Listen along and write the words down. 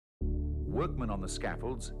Workmen on the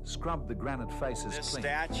scaffolds scrubbed the granite faces This clean.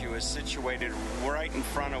 statue is situated right in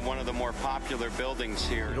front of one of the more popular buildings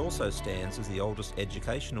here. It also stands as the oldest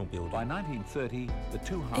educational building. By 1930, the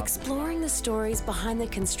two halves... Exploring the stories behind the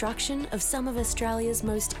construction of some of Australia's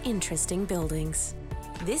most interesting buildings.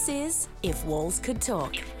 This is If Walls Could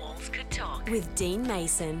Talk. If Walls Could Talk. With Dean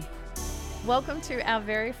Mason. Welcome to our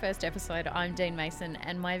very first episode. I'm Dean Mason,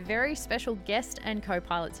 and my very special guest and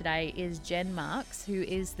co-pilot today is Jen Marks, who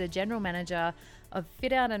is the General Manager of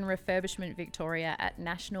Fit Out and Refurbishment Victoria at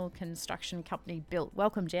National Construction Company Built.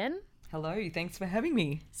 Welcome, Jen. Hello, thanks for having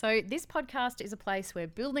me. So this podcast is a place where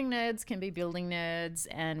building nerds can be building nerds,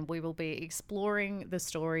 and we will be exploring the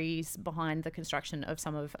stories behind the construction of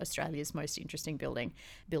some of Australia's most interesting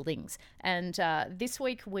buildings. And this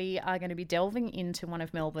week we are going to be delving into one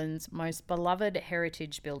of Melbourne's most beloved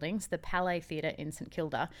heritage buildings, the Palais Theatre in St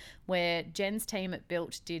Kilda, where Jen's team at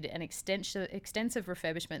Built did an extensive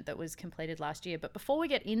refurbishment that was completed last year. But before we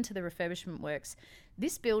get into the refurbishment works,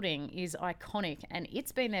 this building is iconic, and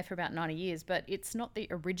it's been there for about 90 years, but it's not the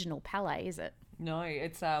original Palais, is it? No,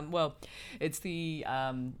 it's it's the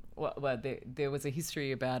there was a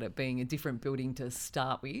history about it being a different building to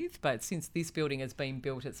start with, but since this building has been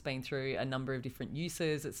built, it's been through a number of different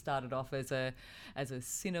uses. It started off as a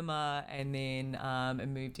cinema, and then it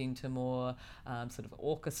moved into more sort of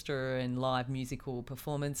orchestra and live musical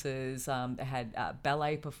performances. It had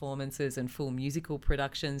ballet performances and full musical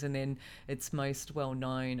productions, and then it's most well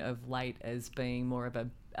known of late as being more of a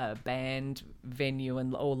band venue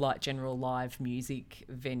or like general live music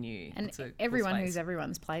venue. And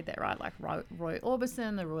everyone's played there, right? Like Roy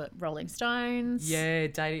Orbison, the Rolling Stones. Yeah,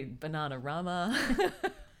 dating Bananarama.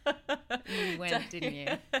 You went, didn't you?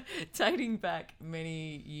 Dating back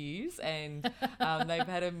many years, and they've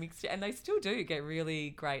had a mixture, and they still do get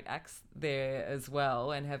really great acts there as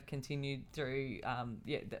well, and have continued through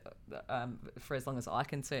for as long as I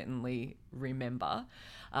can certainly remember.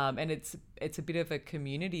 And it's a bit of a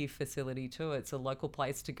community facility too. It's a local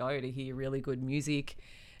place to go to hear really good music.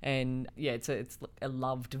 And yeah, it's a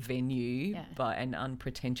loved venue, but an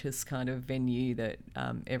unpretentious kind of venue that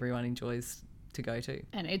everyone enjoys to go to.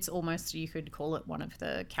 And it's almost, you could call it one of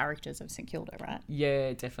the characters of St Kilda, right?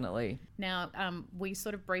 Yeah, definitely. Now, we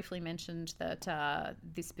sort of briefly mentioned that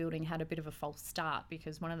this building had a bit of a false start,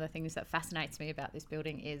 because one of the things that fascinates me about this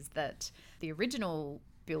building is that the original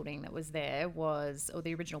building that was there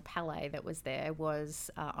the original Palais that was there was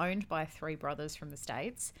owned by three brothers from the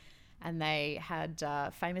States. And they had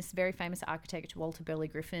very famous architect Walter Burley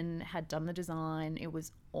Griffin had done the design. It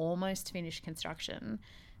was almost finished construction,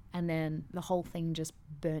 and then the whole thing just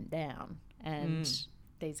burnt down. And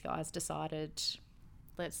these guys decided,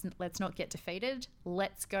 let's not get defeated.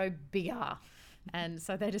 Let's go bigger. And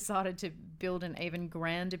so they decided to build an even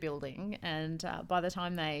grander building. And by the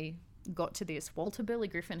time they got to this, Walter Burley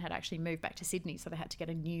Griffin had actually moved back to Sydney, so they had to get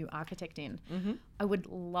a new architect in. Mm-hmm. I would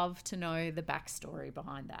love to know the backstory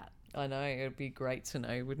behind that. I know, it would be great to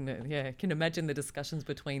know, wouldn't it? Yeah, I can imagine the discussions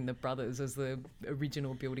between the brothers as the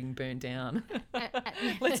original building burned down.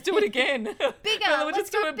 Let's do it again. Bigger, let's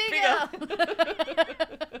do it bigger.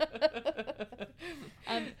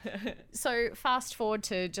 So fast forward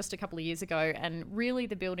to just a couple of years ago, and really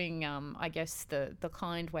the building, I guess the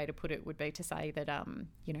kind way to put it would be to say that,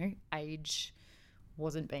 age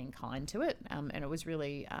wasn't being kind to it, and it was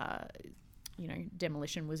really...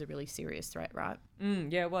 demolition was a really serious threat, right?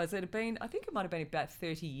 Yeah, it was. I think it might have been about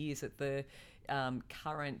 30 years that the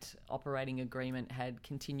current operating agreement had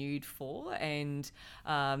continued for, and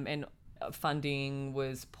funding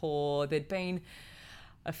was poor. There'd been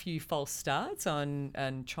a few false starts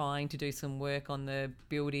on trying to do some work on the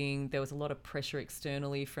building. There was a lot of pressure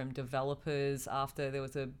externally from developers after there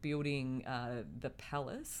was a building, the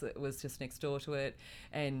Palace, that was just next door to it,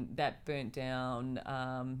 and that burnt down.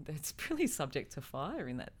 It's really subject to fire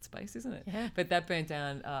in that space, isn't it? Yeah. But that burnt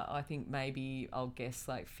down, I think maybe, I'll guess,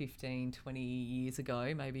 like 15, 20 years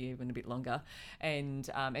ago, maybe even a bit longer. And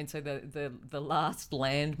so the last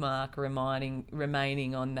landmark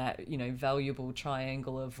remaining on that, valuable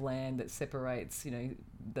triangle of land that separates,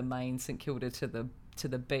 the main St Kilda to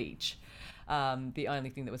the beach. The only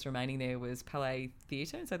thing that was remaining there was Palais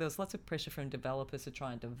Theatre, and so there was lots of pressure from developers to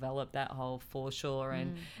try and develop that whole foreshore,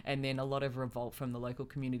 and then a lot of revolt from the local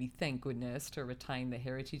community, thank goodness, to retain the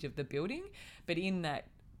heritage of the building. But in that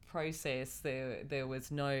process, there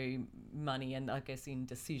was no money, and I guess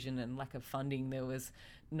indecision and lack of funding, there was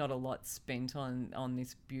not a lot spent on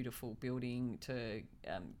this beautiful building to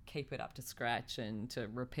keep it up to scratch and to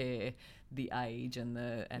repair the age and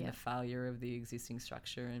the failure of the existing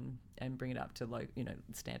structure and bring it up to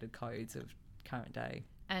standard codes of current day.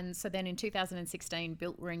 And so then in 2016,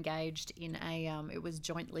 Built were engaged in it was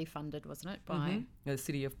jointly funded, wasn't it, by the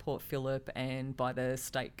City of Port Phillip and by the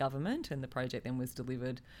state government, and the project then was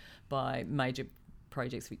delivered by Major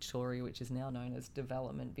Projects Victoria, which is now known as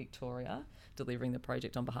Development Victoria, delivering the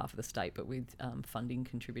project on behalf of the state, but with funding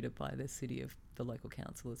contributed by the the local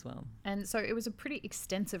council as well. And so it was a pretty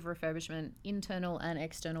extensive refurbishment, internal and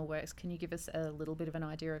external works. Can you give us a little bit of an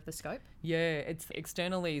idea of the scope? Yeah, it's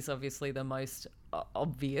externally is obviously the most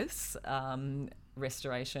obvious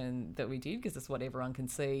restoration that we did, because it's what everyone can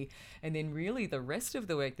see. And then really the rest of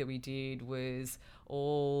the work that we did was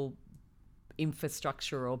all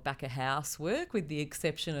infrastructure or back of house work, with the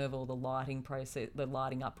exception of all the lighting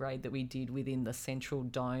upgrade that we did within the central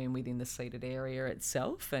dome within the seated area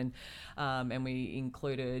itself, and we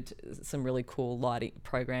included some really cool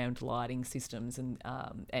programmed lighting systems, and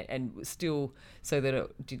still so that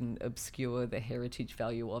it didn't obscure the heritage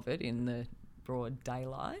value of it in the broad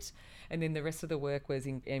daylight. And then the rest of the work was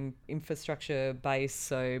in infrastructure based,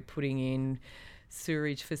 so putting in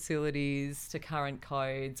sewerage facilities to current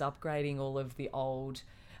codes, upgrading all of the old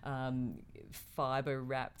fibre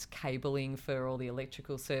wrapped cabling for all the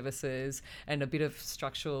electrical services, and a bit of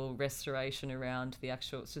structural restoration around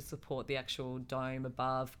to support the actual dome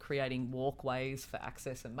above, creating walkways for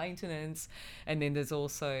access and maintenance. And then there's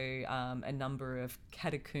also a number of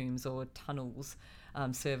catacombs or tunnels,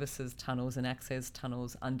 services tunnels and access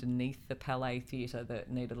tunnels underneath the Palais Theatre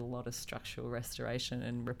that needed a lot of structural restoration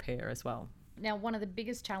and repair as well. Now, one of the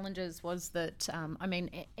biggest challenges was that,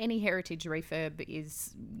 any heritage refurb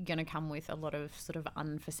is going to come with a lot of sort of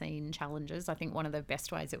unforeseen challenges. I think one of the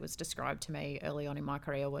best ways it was described to me early on in my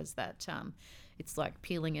career was that it's like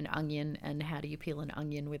peeling an onion, and how do you peel an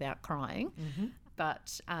onion without crying? Mm-hmm.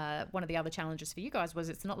 But one of the other challenges for you guys was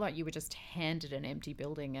it's not like you were just handed an empty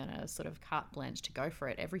building and a sort of carte blanche to go for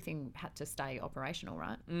it. Everything had to stay operational,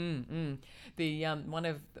 right? The one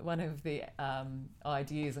of the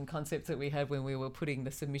ideas and concepts that we had when we were putting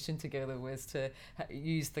the submission together was to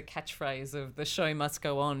use the catchphrase of "the show must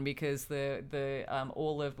go on," because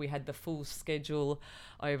we had the full schedule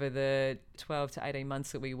over the 12 to 18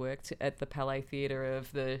 months that we worked at the Palais Theatre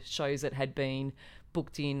of the shows that had been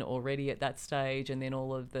booked in already at that stage, and then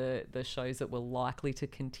all of the shows that were likely to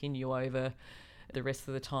continue over the rest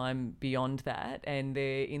of the time beyond that. And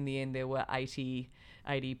in the end there were 80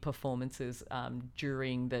 performances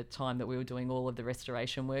during the time that we were doing all of the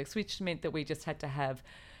restoration works, which meant that we just had to have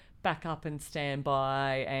backup and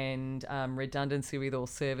standby and redundancy with all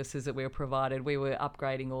services that we were provided. We were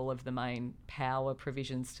upgrading all of the main power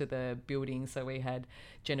provisions to the building, so we had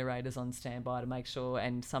generators on standby to make sure,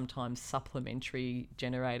 and sometimes supplementary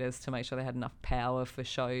generators to make sure they had enough power for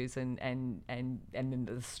shows, and then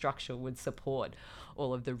the structure would support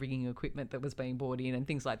all of the rigging equipment that was being brought in and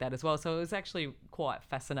things like that as well. So it was actually quite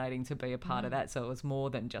fascinating to be a part of that. So it was more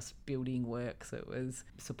than just building works, it was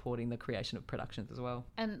supporting the creation of productions as well.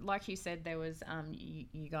 And like you said, there was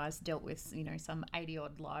you guys dealt with some 80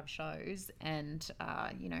 odd live shows, and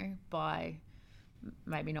by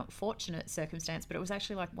maybe not fortunate circumstance, but it was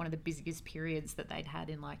actually like one of the busiest periods that they'd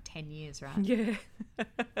had in like 10 years, right? Yeah.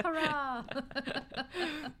 Hurrah!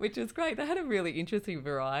 Which was great. They had a really interesting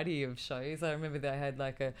variety of shows. I remember they had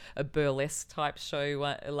like a burlesque type show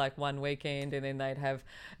one weekend, and then they'd have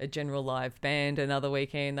a general live band another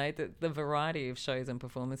weekend. The variety of shows and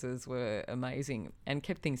performances were amazing and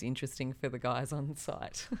kept things interesting for the guys on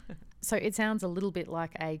site. So it sounds a little bit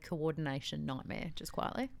like a coordination nightmare, just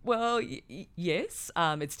quietly. Well, yes,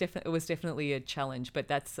 it was definitely a challenge, but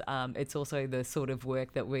that's it's also the sort of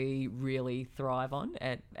work that we really thrive on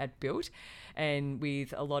at Built, and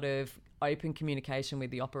with a lot of open communication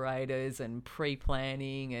with the operators and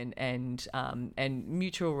pre-planning and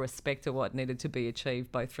mutual respect to what needed to be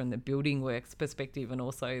achieved, both from the building works perspective and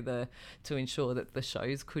also to ensure that the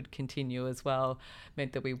shows could continue as well,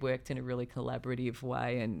 meant that we worked in a really collaborative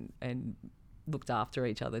way and looked after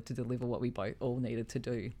each other to deliver what we both all needed to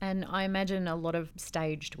do. And I imagine a lot of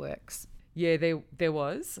staged works. Yeah, there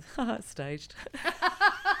was staged.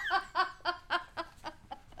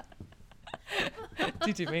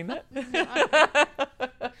 Did you mean that?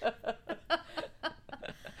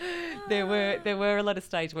 There were a lot of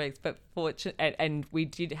stage works, but and we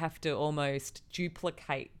did have to almost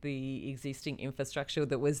duplicate the existing infrastructure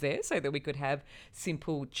that was there so that we could have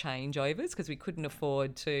simple changeovers, because we couldn't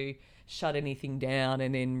afford to shut anything down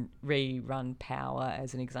and then rerun power,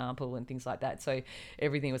 as an example, and things like that. So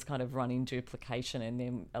everything was kind of run in duplication, and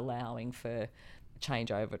then allowing for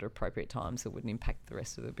change over at appropriate times that wouldn't impact the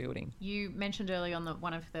rest of the building. You mentioned earlier on that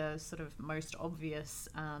one of the sort of most obvious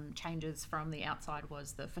changes from the outside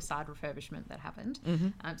was the facade refurbishment that happened.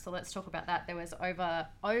 So let's talk about that. There was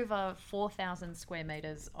over 4,000 square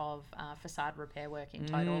metres of facade repair work in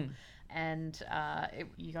total. And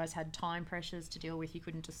you guys had time pressures to deal with. You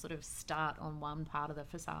couldn't just sort of start on one part of the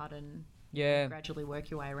facade and gradually work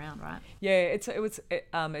your way around, right? Yeah,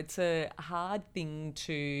 it's a hard thing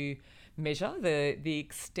to measure. The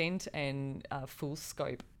extent and full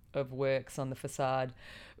scope of works on the facade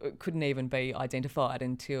couldn't even be identified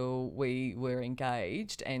until we were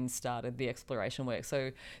engaged and started the exploration work.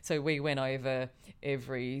 So we went over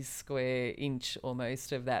every square inch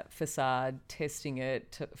almost of that facade, testing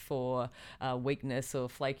it for weakness or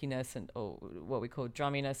flakiness or what we call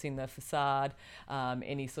drumminess in the facade,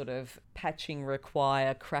 any sort of patching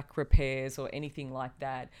require, crack repairs or anything like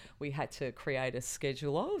that. We had to create a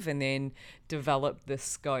schedule of and then develop the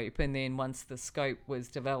scope. And then once the scope was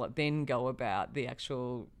developed, then go about the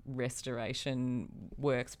actual restoration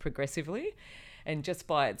works progressively. And just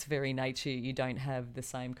by its very nature, you don't have the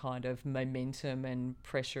same kind of momentum and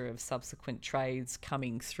pressure of subsequent trades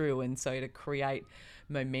coming through. And so to create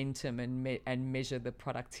momentum and measure the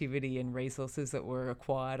productivity and resources that were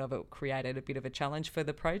required of it created a bit of a challenge for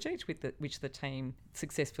the project, which the team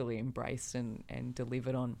successfully embraced and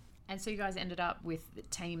delivered on. And so you guys ended up with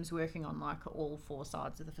teams working on like all four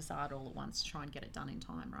sides of the facade all at once to try and get it done in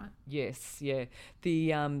time, right? Yes, yeah.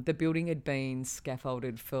 The building had been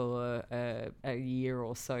scaffolded for a year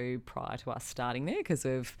or so prior to us starting there because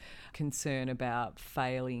of concern about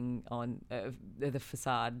failing on the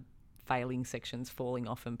facade, failing sections falling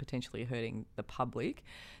off and potentially hurting the public.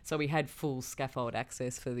 So we had full scaffold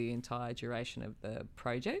access for the entire duration of the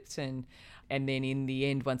project. And then in the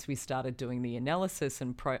end, once we started doing the analysis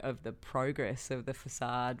of the progress of the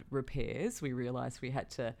facade repairs, we realised we had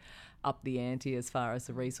to up the ante as far as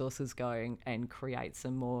the resources going and create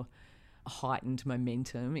some more heightened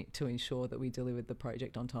momentum to ensure that we delivered the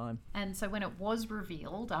project on time. And so when it was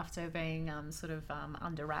revealed after being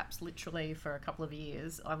under wraps literally for a couple of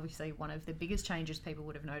years, obviously one of the biggest changes people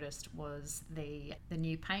would have noticed was the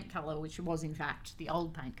new paint colour, which was in fact the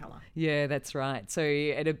old paint colour. Yeah, that's right. So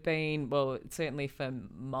it had been, well, certainly for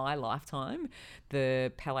my lifetime,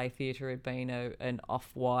 the Palais Theatre had been an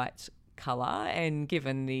off-white colour, and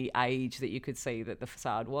given the age that you could see that the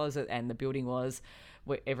facade was and the building was,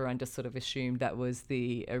 everyone just sort of assumed that was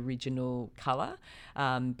the original colour.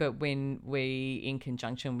 But when we, in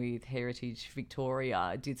conjunction with Heritage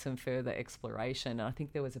Victoria, did some further exploration, I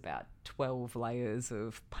think there was about 12 layers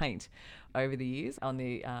of paint over the years on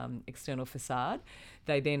the external facade.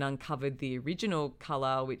 They then uncovered the original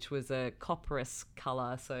colour, which was a copperous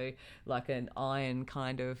colour, so like an iron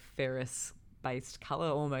kind of ferrous based colour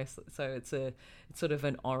almost. So it's sort of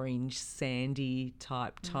an orange sandy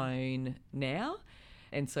type tone now.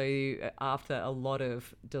 And so after a lot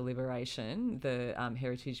of deliberation, the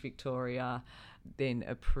Heritage Victoria then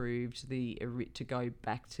approved to go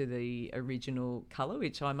back to the original colour,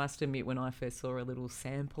 which I must admit when I first saw a little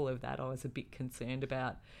sample of that, I was a bit concerned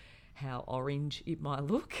about how orange it might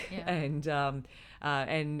look. Yeah.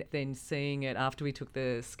 And then seeing it after we took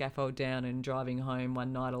the scaffold down and driving home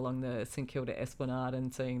one night along the St Kilda Esplanade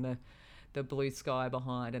and seeing the blue sky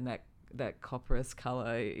behind and that copperous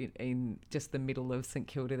colour in just the middle of St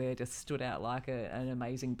Kilda there just stood out like an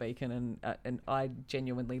amazing beacon, and I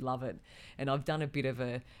genuinely love it. And I've done a bit of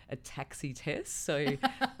a taxi test, so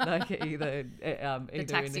like either the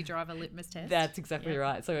taxi driver litmus test. That's exactly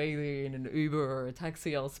right. So either in an Uber or a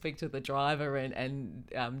taxi, I'll speak to the driver, and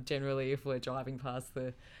generally if we're driving past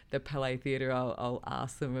the Palais Theatre, I'll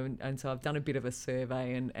ask them, and so I've done a bit of a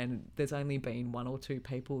survey, and there's only been one or two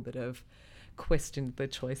people that have questioned the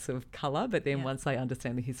choice of colour, but then once they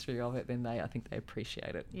understand the history of it, then I think they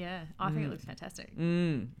appreciate it. Yeah, I think it looks fantastic.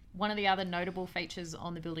 One of the other notable features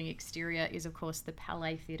on the building exterior is, of course, the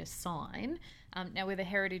Palais Theatre sign. Now, with a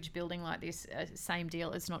heritage building like this, same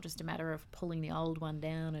deal. It's not just a matter of pulling the old one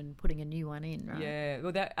down and putting a new one in, right? Yeah,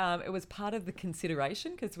 well, that it was part of the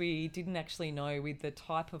consideration because we didn't actually know with the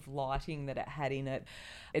type of lighting that it had in it.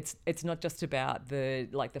 It's not just about the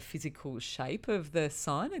physical shape of the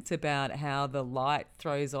sign. It's about how the light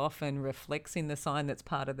throws off and reflects in the sign. That's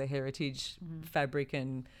part of the heritage fabric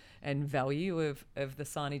and value of the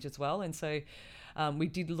signage as well. And so we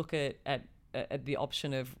did look at the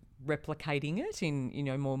option of replicating it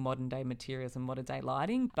in more modern day materials and modern day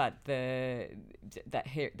lighting, but that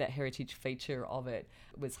heritage feature of it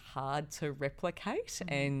was hard to replicate,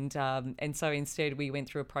 and so instead we went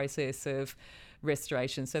through a process of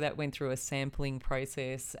restoration. So that went through a sampling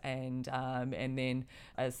process and then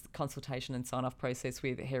a consultation and sign-off process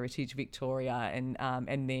with Heritage Victoria, and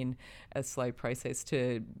then a slow process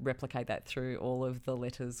to replicate that through all of the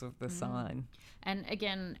letters of the sign. And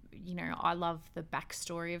again, you know, I love the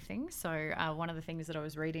backstory of things. So one of the things that I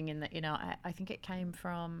was reading I think it came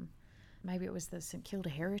from, maybe it was the St Kilda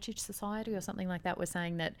Heritage Society or something like that, was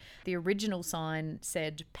saying that the original sign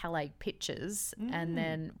said Palais Pictures, and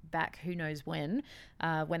then back who knows when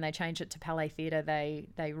they changed it to Palais Theatre, they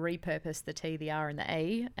repurposed the T, the R and the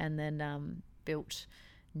E, and then built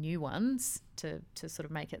new ones to sort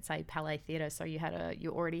of make it say Palais Theatre. So you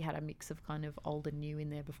already had a mix of kind of old and new in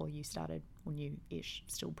there before you started, or new-ish,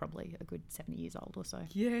 still probably a good 70 years old or so.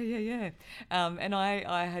 Yeah. And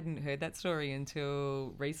I hadn't heard that story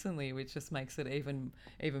until recently, which just makes it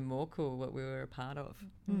even more cool what we were a part of.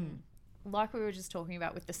 Like we were just talking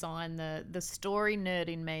about with the sign, the story nerd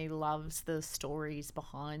in me loves the stories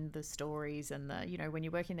behind the stories, and when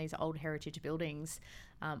you work in these old heritage buildings,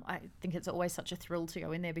 I think it's always such a thrill to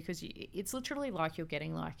go in there, because it's literally like you're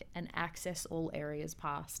getting like an access all areas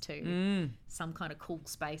pass to some kind of cool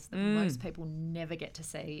space that most people never get to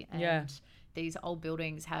see. And these old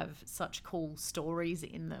buildings have such cool stories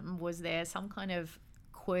in them. Was there some kind of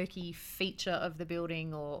quirky feature of the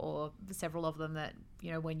building or several of them that,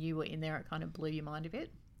 when you were in there, it kind of blew your mind a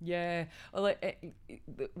bit? Yeah, well,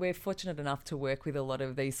 we're fortunate enough to work with a lot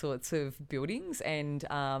of these sorts of buildings, and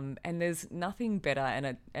there's nothing better,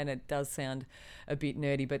 and it does sound a bit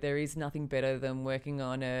nerdy, but there is nothing better than working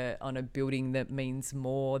on a building that means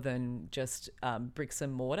more than just bricks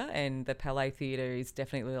and mortar. And the Palais Theatre is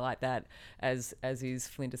definitely like that, as is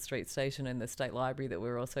Flinders Street Station and the State Library that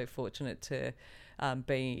we're also fortunate to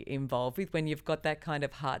be involved with. When you've got that kind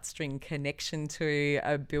of heartstring connection to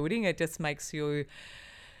a building, it just makes you,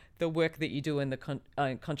 the work that you do and the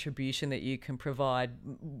contribution that you can provide,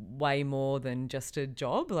 way more than just a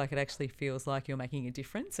job. Like, it actually feels like you're making a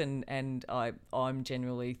difference, and I'm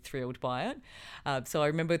generally thrilled by it. So I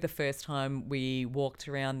remember the first time we walked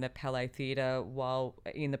around the Palais Theatre while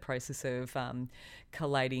in the process of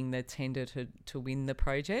collating the tender to win the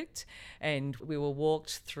project, and we were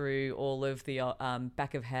walked through all of the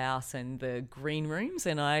back of house and the green rooms,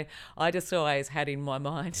 and I just always had in my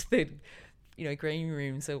mind that green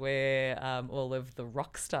rooms are where all of the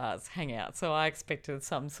rock stars hang out. So I expected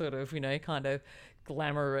some sort of, kind of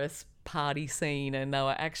glamorous party scene, and they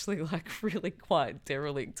were actually like really quite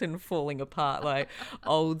derelict and falling apart, like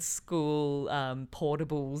old school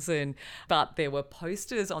portables. But there were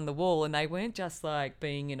posters on the wall, and they weren't just like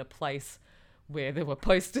being in a place where there were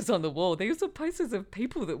posters on the wall. These were posters of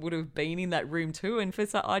people that would have been in that room too. And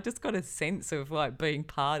I just got a sense of like being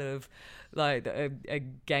part of like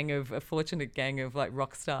a fortunate gang of like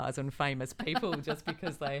rock stars and famous people, just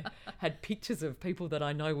because they had pictures of people that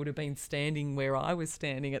I know would have been standing where I was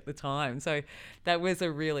standing at the time. So that was a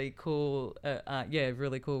really cool,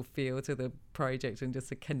 really cool feel to the project, and just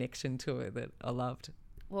a connection to it that I loved.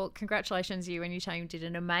 Well, congratulations, you and your team did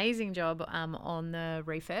an amazing job on the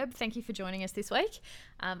refurb. Thank you for joining us this week.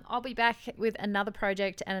 I'll be back with another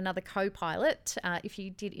project and another co-pilot. If you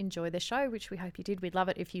did enjoy the show, which we hope you did, we'd love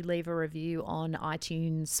it if you leave a review on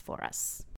iTunes for us.